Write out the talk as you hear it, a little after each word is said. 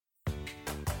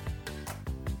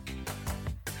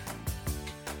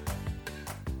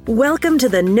Welcome to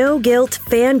the No Guilt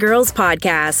Fangirls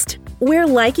podcast, where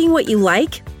liking what you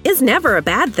like is never a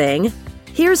bad thing.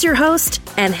 Here's your host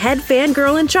and head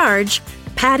fangirl in charge,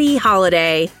 Patty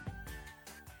Holiday.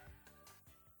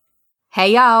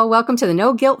 Hey y'all, welcome to the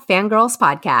No Guilt Fangirls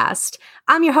podcast.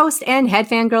 I'm your host and head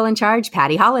fangirl in charge,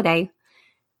 Patty Holiday.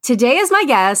 Today as my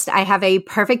guest, I have a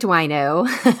perfect wino,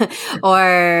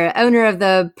 or owner of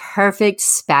the perfect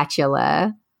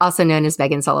spatula, also known as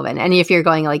Megan Sullivan. And if you're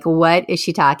going like, what is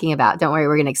she talking about? Don't worry,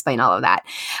 we're going to explain all of that.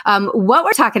 What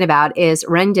we're talking about is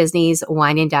runDisney's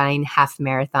Wine and Dine half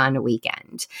marathon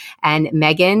weekend. And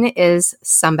Megan is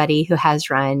somebody who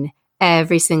has run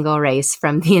every single race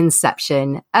from the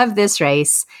inception of this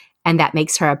race. And that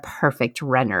makes her a perfect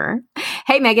runner.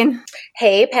 Hey, Megan.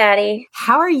 Hey, Patty.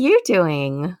 How are you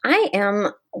doing? I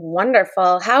am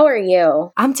wonderful. How are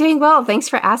you? I'm doing well. Thanks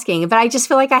for asking. But I just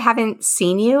feel like I haven't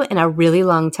seen you in a really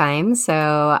long time.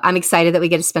 So I'm excited that we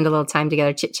get to spend a little time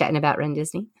together chit-chatting about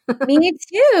runDisney. Me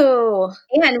too.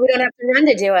 And we don't have to run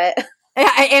to do it.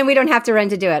 And we don't have to run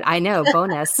to do it. I know.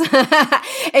 Bonus.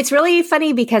 It's really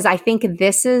funny because I think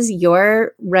this is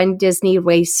your runDisney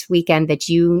race weekend that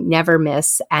you never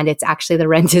miss. And it's actually the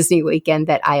runDisney weekend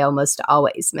that I almost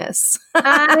always miss.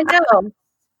 I know.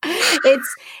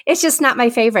 It's just not my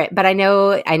favorite, but I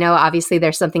know obviously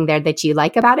there's something there that you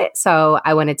like about it. So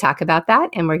I want to talk about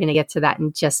that, and we're going to get to that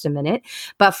in just a minute.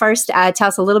 But first, tell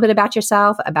us a little bit about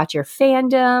yourself, about your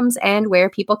fandoms, and where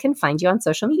people can find you on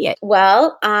social media.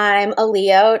 Well, I'm a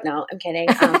Leo. No, I'm kidding.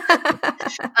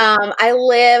 I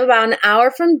live about an hour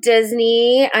from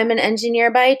Disney. I'm an engineer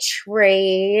by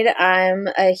trade. I'm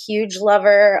a huge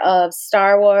lover of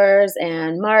Star Wars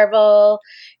and Marvel.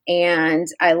 And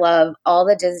I love all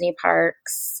the Disney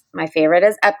parks. My favorite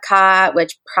is Epcot,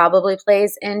 which probably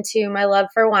plays into my love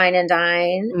for Wine and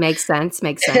Dine. Makes sense.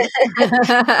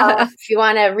 If you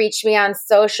want to reach me on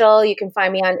social, you can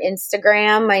find me on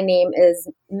Instagram. My name is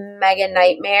Megan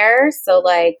Nightmare. So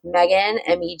like Megan,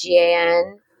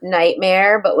 Megan,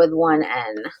 Nightmare, but with one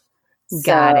N.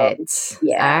 Got it.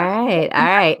 Yeah. All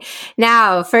right.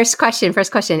 Now, first question.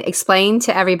 Explain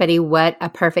to everybody what a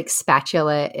perfect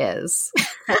spatula is.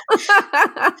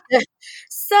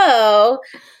 So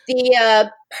the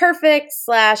perfect /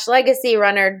 legacy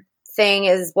runner thing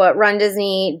is what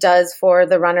runDisney does for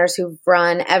the runners who've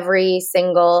run every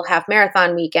single half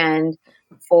marathon weekend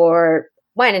for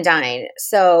Wine and Dine.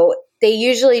 So they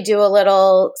usually do a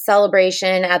little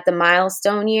celebration at the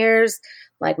milestone years,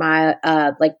 like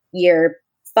year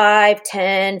 5,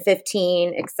 10,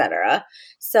 15, etc.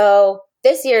 So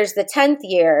this year's the 10th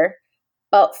year,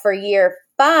 but for year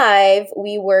 5,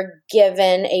 we were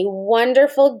given a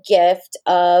wonderful gift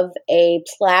of a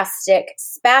plastic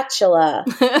spatula.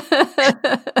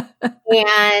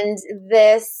 And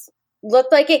this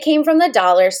looked like it came from the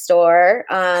dollar store,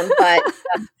 but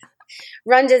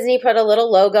runDisney put a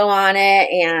little logo on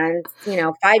it, and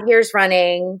 5 years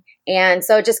running. And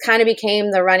so it just kind of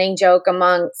became the running joke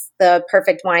amongst the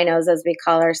perfect winos, as we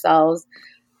call ourselves,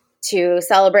 to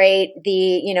celebrate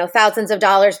the thousands of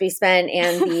dollars we spent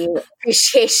and the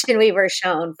appreciation we were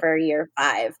shown for year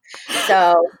 5.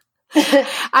 So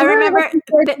I remember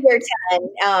year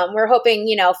 10. We're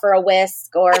hoping for a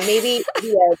whisk or maybe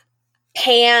a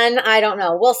pan. I don't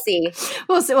know. We'll see.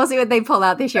 We'll see what they pull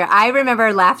out this year. I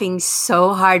remember laughing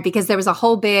so hard because there was a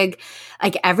whole big,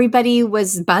 everybody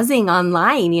was buzzing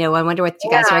online. I wonder what you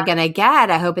guys are going to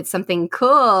get. I hope it's something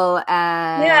cool.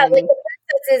 Yeah, the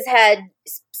princesses had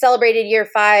celebrated year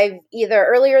 5 either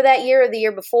earlier that year or the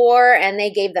year before, and they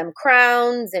gave them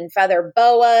crowns and feather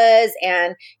boas,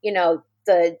 and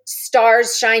the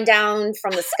stars shine down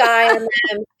from the sky on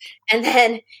them. And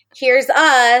then here's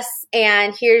us,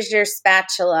 and here's your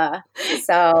spatula.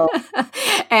 So,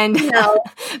 and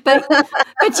but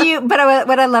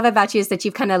what I love about you is that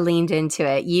you've kind of leaned into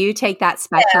it. You take that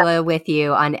spatula with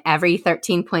you on every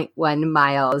 13.1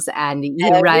 miles, and you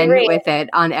run with it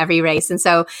on every race. And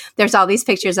so there's all these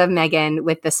pictures of Megan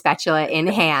with the spatula in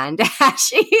hand as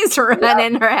she's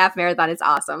running her half marathon. It's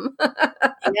awesome.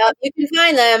 You can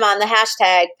find them on the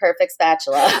hashtag perfect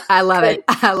spatula. I love it.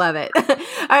 All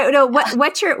right. No,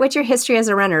 what's your history as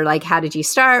a runner? Like, how did you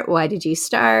start? Why did you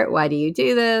start? Why do you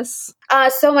do this?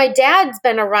 So my dad's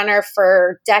been a runner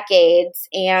for decades,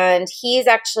 and he's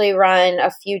actually run a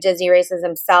few Disney races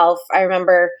himself. I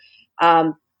remember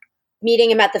meeting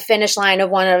him at the finish line of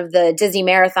one of the Disney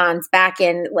marathons back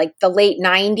in the late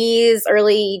 90s,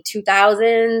 early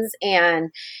 2000s.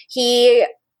 And he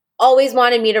always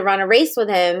wanted me to run a race with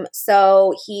him.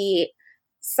 So he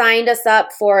signed us up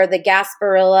for the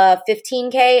Gasparilla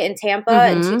 15K in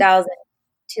Tampa in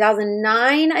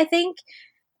 2009, I think.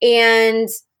 And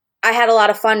I had a lot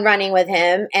of fun running with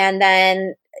him. And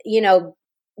then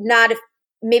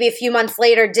maybe a few months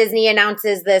later, Disney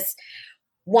announces this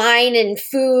wine and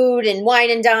food and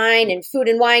wine and dine and food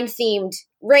and wine themed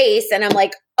race. And I'm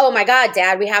like, oh my God,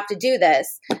 Dad, we have to do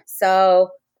this. So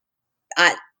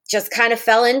I just kind of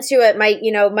fell into it.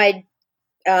 My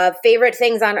favorite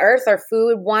things on earth are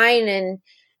food, wine, and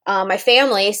my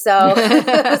family. So it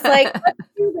was like, let's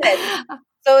do this.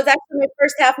 So it was actually my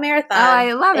first half marathon. Oh,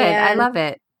 I love it. I love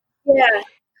it. Yeah.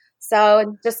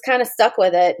 So just kind of stuck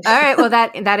with it. All right. Well,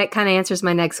 that it kind of answers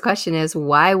my next question is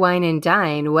why wine and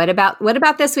dine? What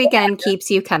about this weekend keeps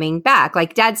you coming back?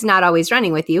 Like Dad's not always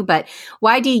running with you, but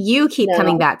why do you keep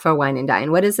coming back for wine and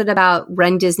dine? What is it about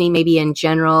runDisney maybe in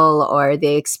general or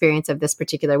the experience of this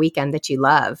particular weekend that you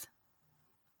love?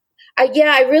 I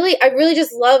really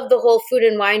just love the whole food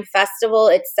and wine festival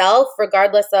itself,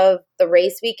 regardless of the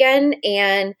race weekend.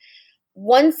 And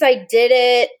once I did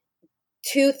it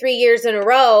 2-3 years in a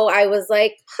row, I was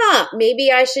like,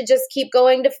 maybe I should just keep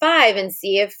going to 5 and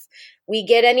see if we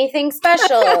get anything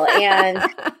special. And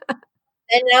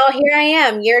now here I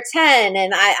am, year 10,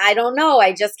 and I don't know.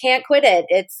 I just can't quit it.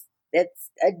 It's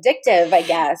addictive, I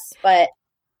guess. But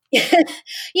I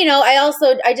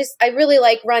really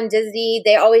like runDisney.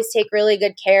 They always take really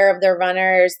good care of their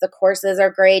runners. The courses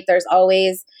are great. There's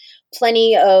always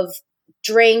plenty of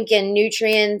drink and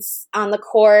nutrients on the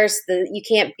course. You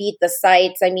can't beat the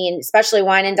sights. I mean, especially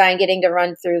wine and dine, getting to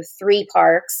run through 3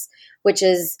 parks, which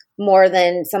is more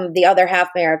than some of the other half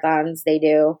marathons they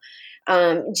do.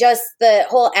 Just the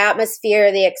whole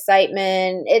atmosphere, the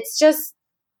excitement. It's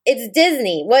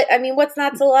Disney. What's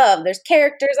not to love? There's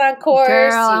characters on course.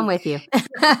 Girl, I'm with you. You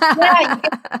get to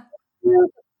the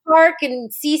park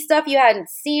and see stuff you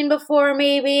hadn't seen before,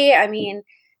 maybe. I mean,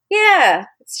 yeah,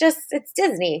 it's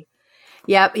Disney.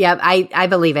 Yep. I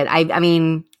believe it.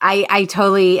 I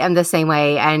totally am the same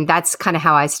way. And that's kind of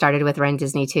how I started with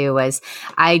runDisney too, was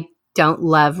I don't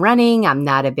love running. I'm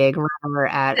not a big runner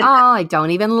at all. I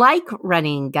don't even like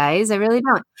running, guys. I really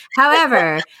don't.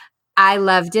 However, I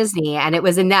love Disney, and it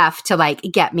was enough to like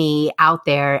get me out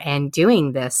there and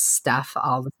doing this stuff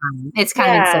all the time. It's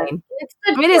kind of insane.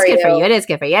 It is good for you. It is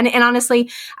good for you. And honestly,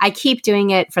 I keep doing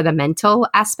it for the mental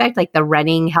aspect. Like the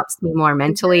running helps me more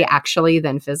mentally actually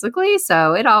than physically.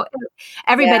 So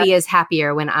everybody is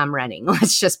happier when I'm running.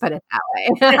 Let's just put it that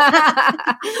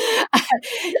way.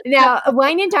 Now,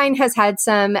 Wine and Dine has had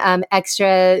some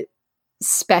extra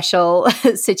special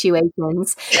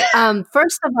situations.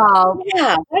 First of all,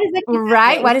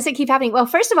 why does it keep happening? Well,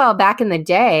 first of all, back in the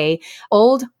day,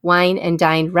 old wine and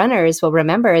dine runners will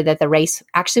remember that the race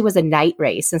actually was a night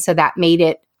race. And so that made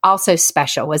it also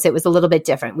special. It was a little bit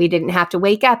different. We didn't have to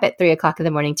wake up at 3 o'clock in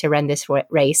the morning to run this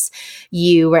race.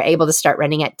 You were able to start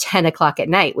running at 10 o'clock at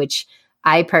night, which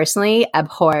I personally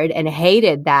abhorred and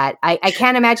hated that. I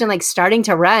can't imagine like starting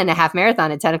to run a half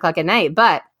marathon at 10 o'clock at night,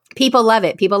 but people love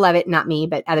it. People love it. Not me,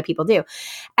 but other people do.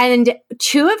 And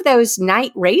 2 of those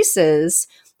night races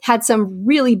had some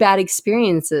really bad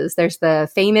experiences. There's the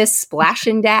famous splash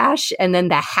and dash and then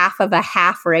the half of a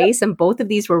half race. And both of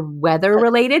these were weather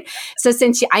related. So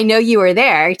since I know you were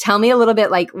there, tell me a little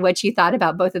bit like what you thought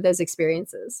about both of those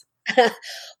experiences.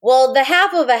 Well, the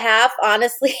half of a half,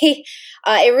 honestly,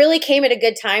 it really came at a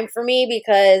good time for me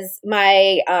because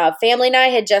my family and I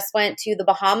had just went to the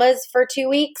Bahamas for 2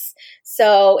 weeks.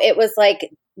 So it was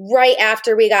like right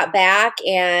after we got back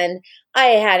and I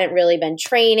hadn't really been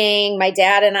training. My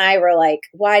dad and I were like,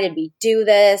 why did we do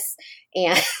this?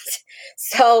 And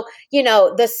so,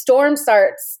 the storm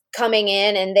starts coming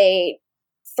in and they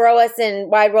throw us in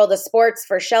Wide World of Sports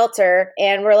for shelter.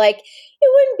 And we're like, it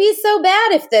wouldn't be so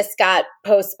bad if this got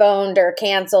postponed or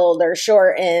canceled or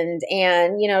shortened.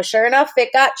 And, sure enough,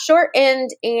 it got shortened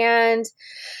and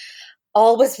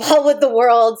all was well with the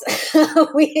world.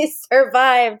 We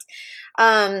survived.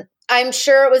 I'm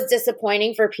sure it was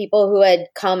disappointing for people who had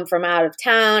come from out of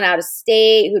town, out of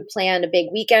state, who'd planned a big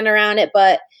weekend around it.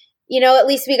 But, at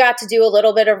least we got to do a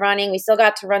little bit of running. We still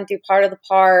got to run through part of the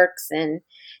parks and,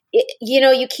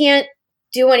 you can't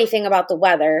do anything about the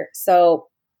weather. So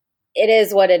it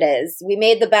is what it is. We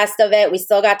made the best of it. We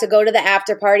still got to go to the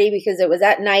after party because it was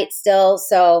at night still.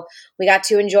 So we got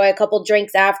to enjoy a couple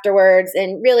drinks afterwards.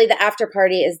 And really the after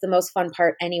party is the most fun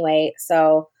part anyway.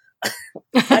 So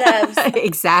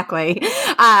exactly.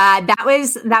 That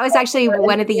was actually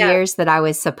one of the years that I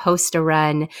was supposed to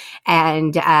run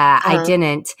and I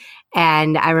didn't.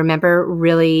 And I remember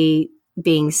really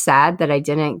being sad that I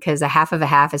didn't because a half of a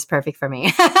half is perfect for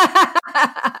me.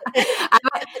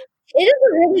 It is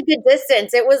a really good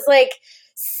distance. It was like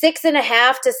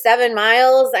 6.5 to 7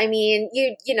 miles. I mean,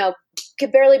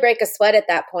 could barely break a sweat at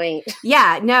that point.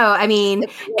 Yeah, no, I mean,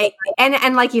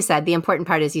 and like you said, the important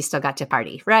part is you still got to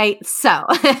party, right? So,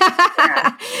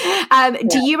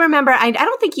 do you remember? I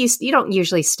don't think you don't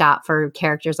usually stop for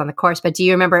characters on the course, but do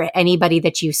you remember anybody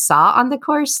that you saw on the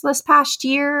course this past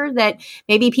year that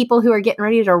maybe people who are getting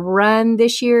ready to run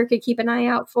this year could keep an eye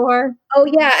out for? Oh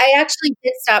yeah, I actually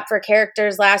did stop for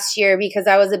characters last year because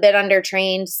I was a bit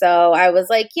undertrained. So I was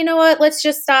like, you know what? Let's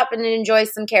just stop and enjoy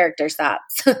some character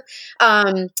stops.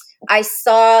 I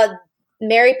saw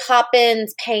Mary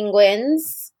Poppins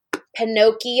penguins,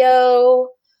 Pinocchio,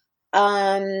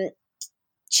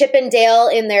 Chip and Dale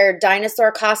in their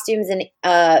dinosaur costumes in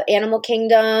Animal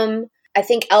Kingdom. I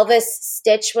think Elvis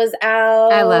Stitch was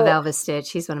out. I love Elvis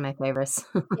Stitch. He's one of my favorites.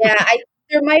 Yeah,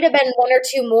 there might have been one or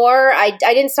two more. I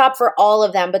didn't stop for all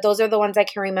of them, but those are the ones I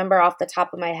can remember off the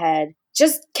top of my head.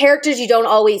 Just characters you don't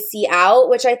always see out,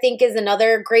 which I think is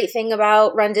another great thing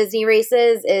about Run Disney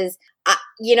races is,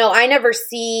 I never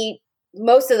see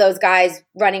most of those guys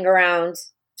running around.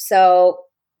 So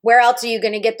where else are you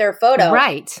going to get their photo?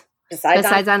 Right.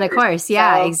 Besides on the course.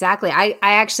 Yeah, so. Exactly. I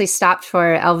actually stopped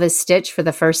for Elvis Stitch for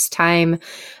the first time.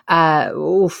 I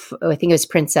think it was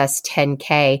Princess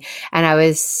 10K. And I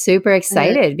was super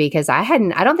excited because I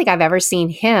don't think I've ever seen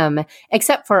him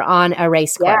except for on a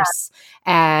race course.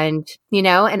 And,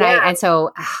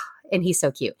 and he's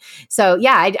so cute. So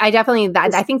yeah, I definitely,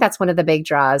 I think that's one of the big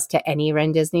draws to any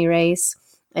Run Disney race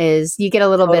is you get a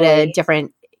little bit of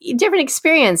different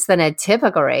experience than a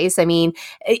typical race. I mean,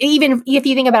 even if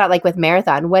you think about it, like with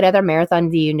marathon, what other marathon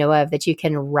do you know of that you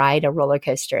can ride a roller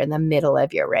coaster in the middle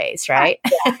of your race, right?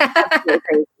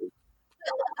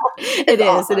 It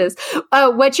is.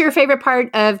 What's your favorite part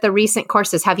of the recent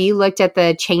courses? Have you looked at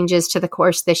the changes to the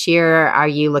course this year? Are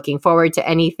you looking forward to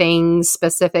anything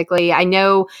specifically? I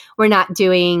know we're not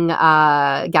doing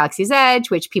Galaxy's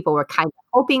Edge, which people were kind of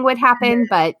hoping would happen,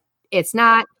 but it's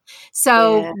not.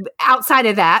 So outside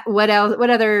of that, what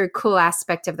other cool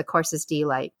aspect of the courses do you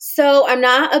like? So I'm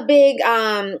not a big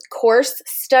course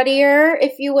studier,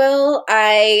 if you will.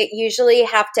 I usually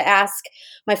have to ask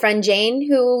my friend Jane,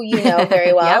 who you know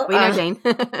very well. Yep, we know Jane. Who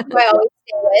I always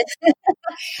stay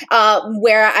with,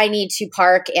 where I need to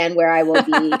park and where I will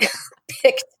be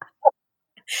picked up.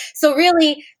 So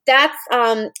really, that's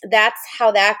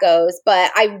how that goes.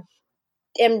 But I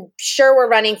am sure we're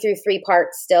running through 3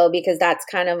 parts still because that's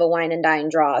kind of a wine and dine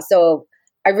draw. So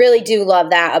I really do love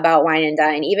that about wine and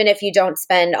dine. Even if you don't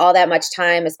spend all that much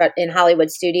time in Hollywood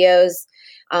Studios,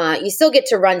 you still get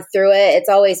to run through it. It's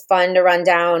always fun to run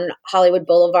down Hollywood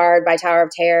Boulevard by Tower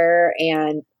of Terror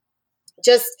and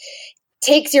just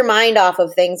takes your mind off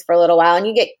of things for a little while. And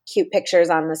you get cute pictures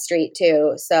on the street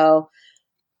too. So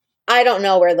I don't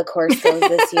know where the course goes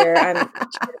this year. I'm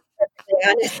perfectly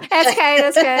honest.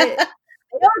 That's good.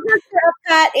 I don't work for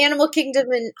Epcot, Animal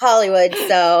Kingdom, and Hollywood,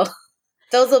 so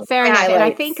those will be fair enough.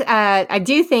 highlights. And I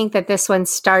do think that this one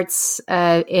starts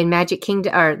in Magic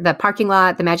Kingdom or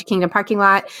the Magic Kingdom parking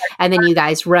lot, and then you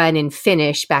guys run and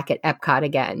finish back at Epcot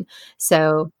again.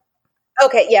 So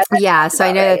okay, yeah. So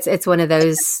I know it's one of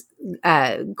those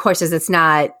courses. It's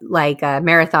not like a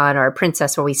marathon or a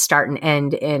Princess where we start and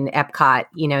end in Epcot,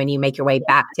 and you make your way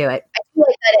back to it. I feel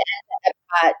like that it ends at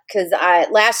Epcot because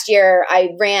last year I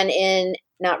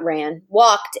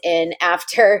walked in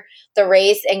after the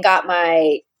race and got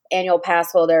my annual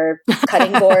pass holder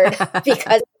cutting board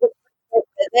because it was a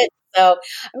visit. So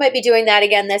I might be doing that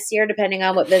again this year, depending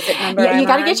on what visit number. Yeah, you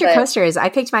got to get your coasters. I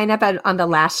picked mine up on the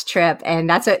last trip, and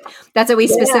that's what we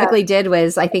specifically did.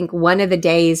 Was I think one of the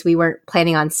days we weren't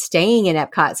planning on staying in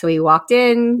Epcot, so we walked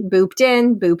in,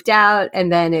 booped out,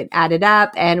 and then it added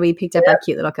up, and we picked up our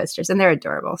cute little coasters, and they're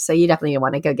adorable. So you definitely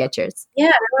want to go get yours. Yeah,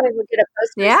 I want to go get a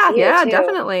coaster. Yeah,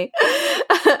 definitely.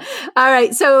 All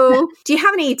right. So, do you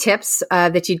have any tips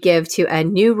that you'd give to a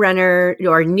new runner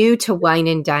or new to Wine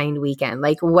and Dine weekend?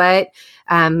 Like what?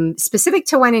 Specific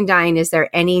to Wine and Dine, is there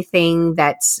anything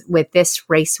that's with this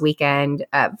race weekend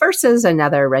versus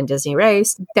another Run Disney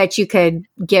race that you could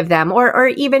give them, or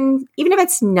even if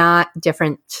it's not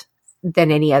different than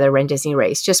any other Run Disney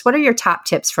race? Just what are your top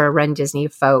tips for Run Disney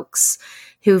folks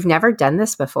who've never done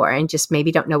this before and just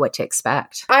maybe don't know what to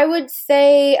expect? I would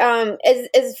say,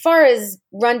 as far as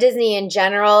Run Disney in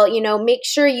general, make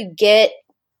sure you get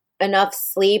enough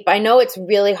sleep. I know it's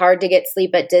really hard to get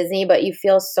sleep at Disney, but you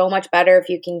feel so much better if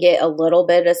you can get a little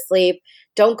bit of sleep.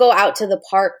 Don't go out to the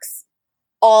parks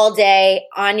all day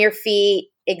on your feet,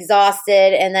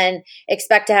 exhausted, and then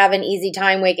expect to have an easy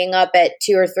time waking up at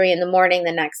 2 or 3 in the morning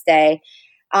the next day.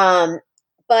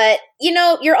 But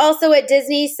you're also at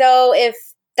Disney, so if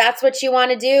that's what you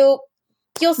want to do,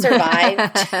 you'll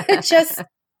survive. Just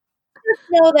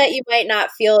know that you might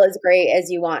not feel as great as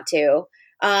you want to.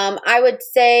 I would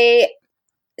say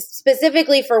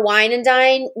specifically for wine and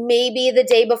dine, maybe the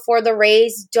day before the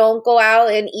race, don't go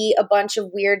out and eat a bunch of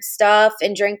weird stuff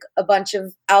and drink a bunch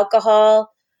of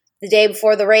alcohol the day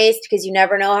before the race, because you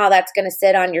never know how that's going to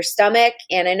sit on your stomach.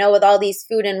 And I know with all these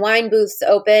food and wine booths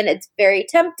open, it's very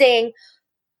tempting,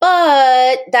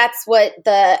 but that's what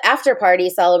the after party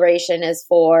celebration is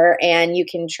for. And you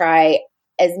can try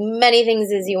as many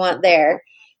things as you want there.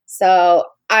 So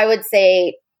I would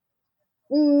say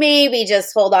maybe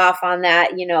just hold off on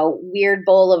that, weird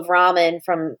bowl of ramen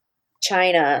from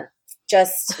China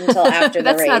just until after the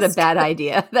That's race. That's not a bad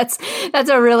idea. That's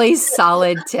a really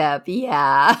solid tip.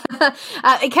 Yeah.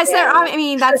 Because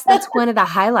that's one of the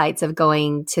highlights of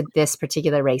going to this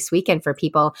particular race weekend for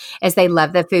people is they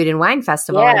love the food and wine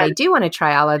festival and they do want to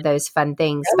try all of those fun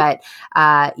things. But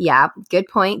good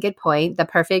point. The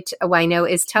perfect wino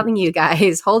is telling you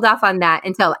guys, hold off on that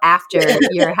until after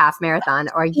your half marathon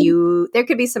or there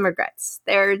could be some regrets.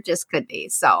 There just could be.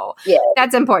 So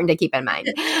that's important to keep in mind.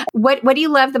 What do you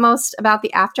love the most about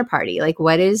the after party? Like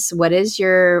what do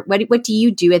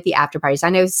you do at the after parties?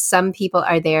 I know some people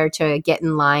are there to get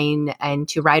in line and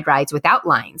to ride rides without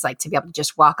lines, like to be able to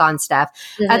just walk on stuff.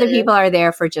 Mm-hmm. Other people are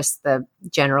there for just the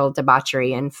general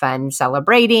debauchery and fun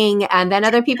celebrating. And then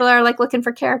other people are like looking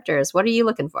for characters. What are you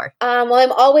looking for? Well,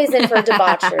 I'm always in for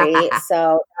debauchery.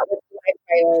 So that would be my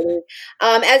priority.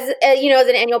 As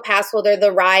an annual pass holder,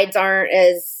 the rides aren't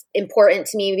as important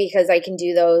to me because I can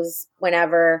do those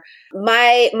whenever.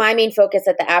 My main focus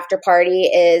at the after party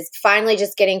is finally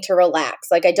just getting to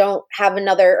relax. Like I don't have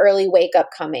another early wake up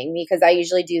coming because I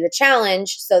usually do the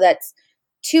challenge. So that's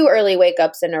 2 early wake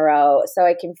ups in a row. So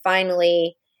I can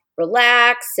finally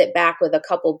relax, sit back with a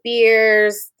couple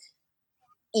beers,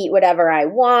 eat whatever I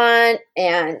want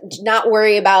and not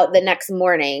worry about the next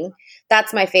morning.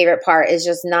 That's my favorite part is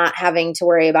just not having to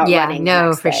worry about running.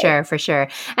 No, for sure. And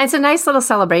it's a nice little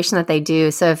celebration that they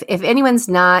do. So if anyone's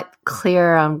not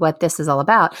clear on what this is all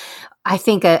about, I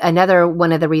think another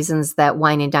one of the reasons that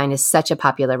Wine and Dine is such a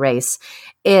popular race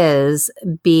is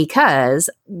because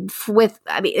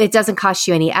it doesn't cost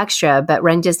you any extra, but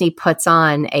runDisney puts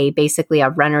on basically a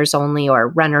runners only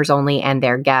and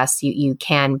their guests. You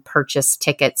can purchase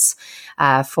tickets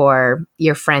for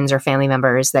your friends or family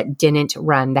members that didn't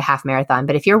run the half marathon.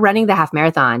 But if you're running the half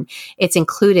marathon, it's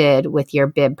included with your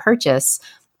bib purchase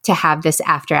to have this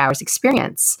after hours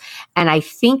experience. And I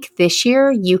think this year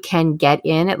you can get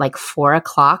in at like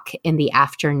 4:00 in the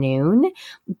afternoon,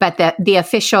 but the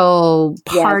official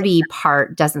party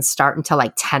part doesn't start until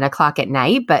like 10:00 at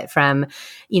night. But from,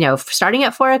 starting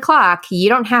at 4:00, you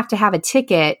don't have to have a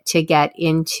ticket to get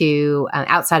into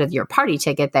outside of your party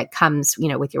ticket that comes,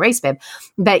 with your race bib,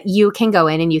 but you can go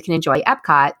in and you can enjoy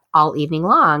Epcot all evening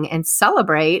long and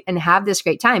celebrate and have this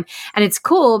great time. And it's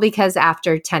cool because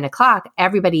after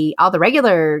 10:00, all the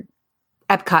regular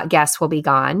Epcot guests will be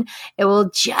gone. It will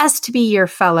just be your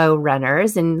fellow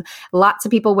runners, and lots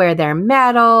of people wear their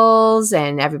medals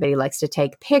and everybody likes to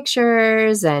take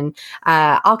pictures and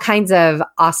all kinds of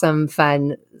awesome,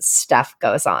 fun stuff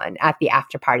goes on at the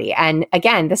after party. And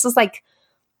again, this is like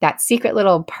that secret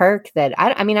little perk that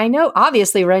I know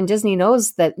obviously runDisney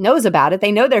knows about it.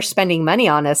 They know they're spending money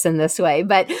on us in this way,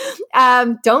 but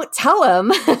don't tell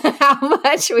them how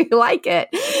much we like it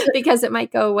because it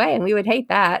might go away and we would hate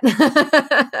that.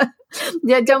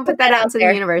 Don't put that out into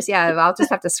the universe. Yeah. I'll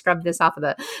just have to scrub this off of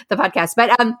the podcast.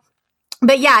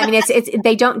 But yeah, it's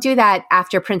they don't do that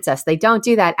after Princess. They don't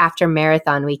do that after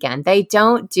Marathon weekend. They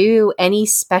don't do any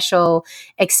special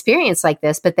experience like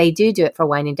this, but they do it for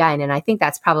Wine and Dine. And I think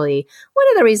that's probably one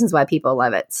of the reasons why people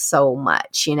love it so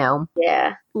much,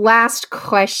 Yeah. Last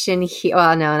question here.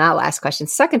 Well, no, not last question.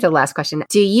 Second to last question.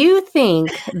 Do you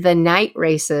think the night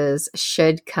races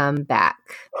should come back?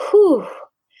 Whew.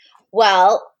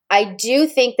 Well, I do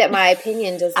think that my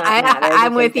opinion does not matter.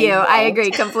 I'm with you. I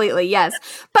agree completely. Yes.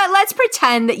 But let's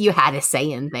pretend that you had a say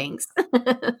in things.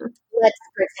 Let's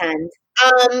pretend.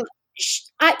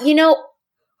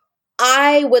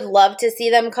 I would love to see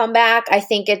them come back. I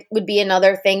think it would be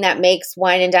another thing that makes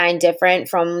Wine and Dine different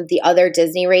from the other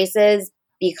Disney races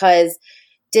because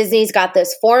Disney's got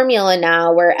this formula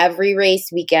now where every race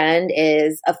weekend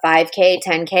is a 5K,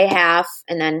 10K half,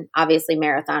 and then obviously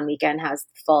marathon weekend has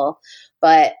the full.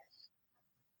 But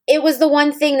it was the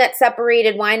one thing that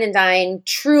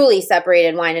truly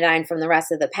separated Wine and Dine from the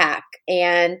rest of the pack.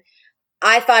 And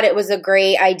I thought it was a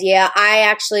great idea. I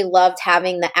actually loved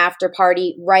having the after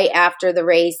party right after the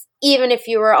race, even if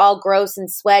you were all gross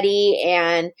and sweaty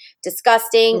and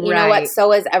disgusting. You know what?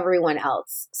 So is everyone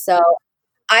else. So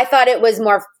I thought it was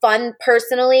more fun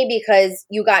personally because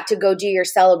you got to go do your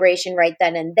celebration right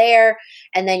then and there.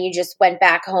 And then you just went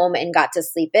back home and got to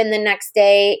sleep in the next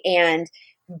day and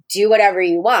do whatever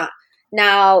you want.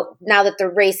 Now that the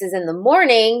race is in the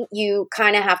morning, you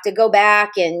kind of have to go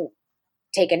back and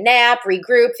take a nap,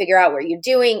 regroup, figure out what you're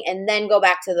doing, and then go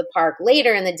back to the park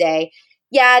later in the day.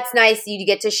 Yeah, it's nice. You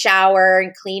get to shower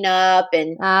and clean up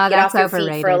and get off your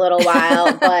feet for a little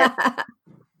while. But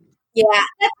yeah,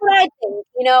 that's what I think.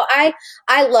 You know,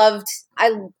 I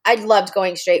loved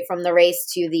going straight from the race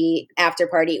to the after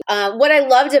party. What I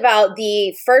loved about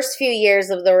the first few years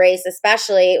of the race,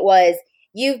 especially, was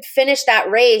you'd finish that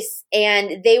race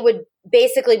and they would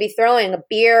basically be throwing a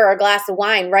beer or a glass of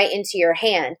wine right into your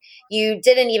hand. You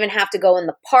didn't even have to go in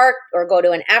the park or go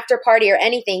to an after party or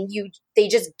anything. They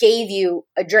just gave you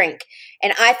a drink.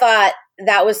 And I thought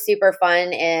that was super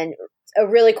fun and a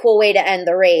really cool way to end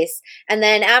the race. And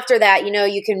then after that, you know,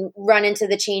 you can run into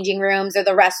the changing rooms or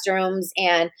the restrooms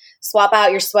and swap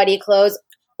out your sweaty clothes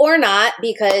or not,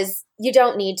 because you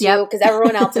don't need to, because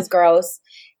everyone else is gross.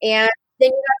 And then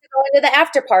you have to go into the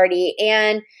after party.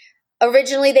 And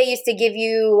originally they used to give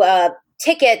you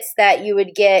tickets that you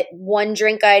would get one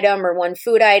drink item or one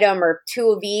food item or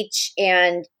two of each,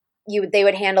 and they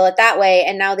would handle it that way.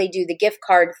 And now they do the gift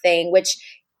card thing, which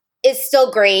is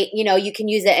still great. You know, you can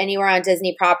use it anywhere on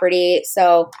Disney property.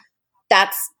 So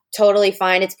that's totally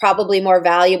fine. It's probably more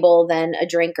valuable than a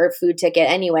drink or food ticket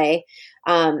anyway.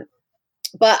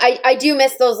 But I do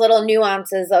miss those little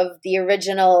nuances of the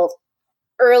original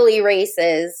early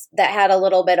races that had a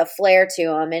little bit of flair to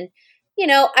them. And, you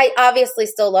know, I obviously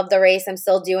still love the race. I'm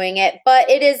still doing it, but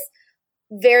it is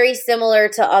very similar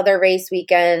to other race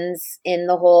weekends in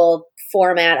the whole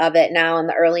format of it now in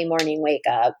the early morning wake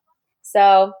up.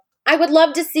 So I would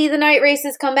love to see the night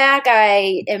races come back.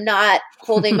 I am not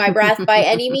holding my breath by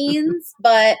any means,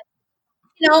 but,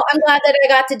 you know, I'm glad that I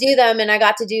got to do them and I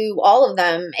got to do all of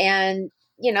them. And,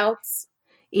 you know,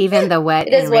 even the wet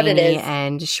and rainy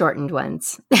and shortened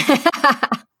ones. Even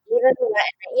the wet.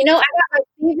 You know, I got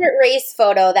my favorite race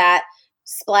photo, that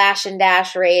splash and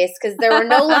dash race, because there were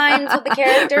no lines with the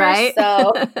characters. Right?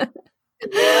 So,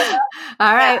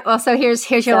 all right. Well, so here's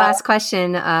your last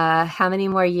question. How many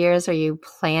more years are you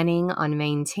planning on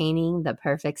maintaining the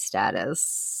perfect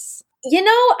status? You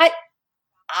know,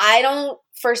 I don't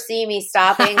foresee me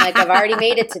stopping. Like, I've already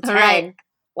made it to 10. Right.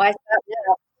 Why stop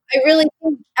now?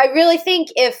 I really think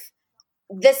if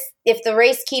the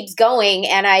race keeps going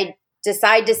and I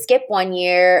decide to skip one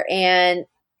year and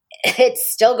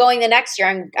it's still going the next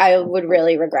year, I would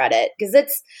really regret it, because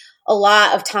it's a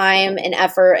lot of time and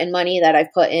effort and money that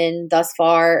I've put in thus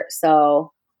far.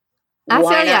 So I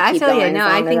feel you. No,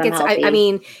 I think I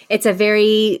mean, it's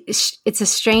a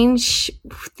strange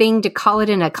thing to call it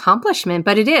an accomplishment,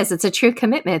 but it is. It's a true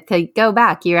commitment to go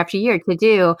back year after year to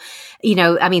do, you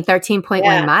know, I mean, 13.1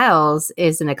 miles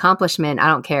is an accomplishment. I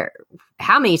don't care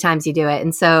how many times you do it.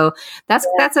 And so that's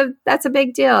a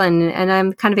big deal. And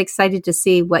I'm kind of excited to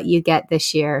see what you get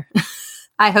this year.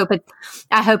 I hope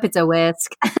it's a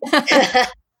whisk.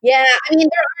 Yeah, I mean,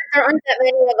 there aren't that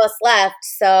many of us left,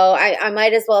 so I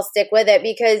might as well stick with it,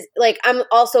 because, like, I'm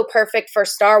also perfect for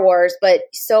Star Wars, but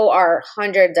so are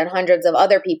hundreds and hundreds of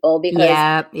other people,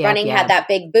 because running had that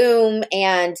big boom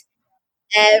and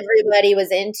everybody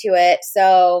was into it.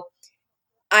 So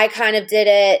I kind of did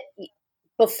it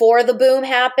before the boom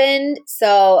happened.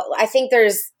 So I think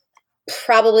there's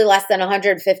probably less than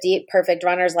 150 perfect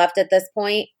runners left at this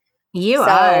point. You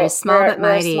are small but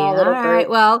mighty. All right.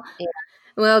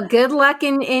 Well, good luck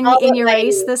in your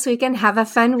race this weekend. Have a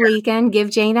fun weekend. Give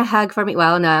Jane a hug for me.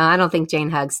 Well, no, I don't think Jane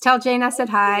hugs. Tell Jane I said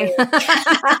hi.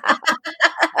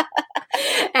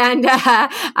 And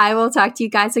I will talk to you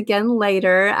guys again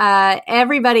later.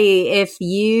 Everybody, if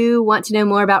you want to know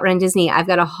more about Run Disney, I've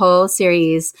got a whole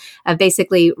series of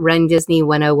basically Run Disney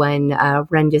 101,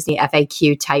 Run Disney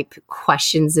FAQ type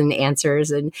questions and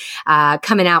answers and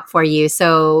coming out for you.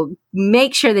 So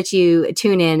make sure that you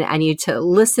tune in and you to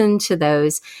listen to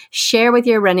those. Share with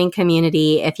your running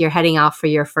community if you're heading off for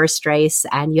your first race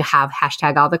and you have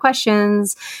hashtag all the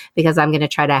questions, because I'm going to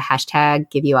try to hashtag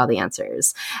give you all the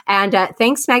answers. And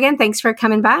thanks, Megan. Thanks for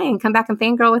coming by, and come back and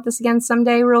fangirl with us again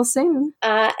someday real soon.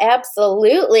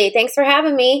 Absolutely. Thanks for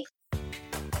having me.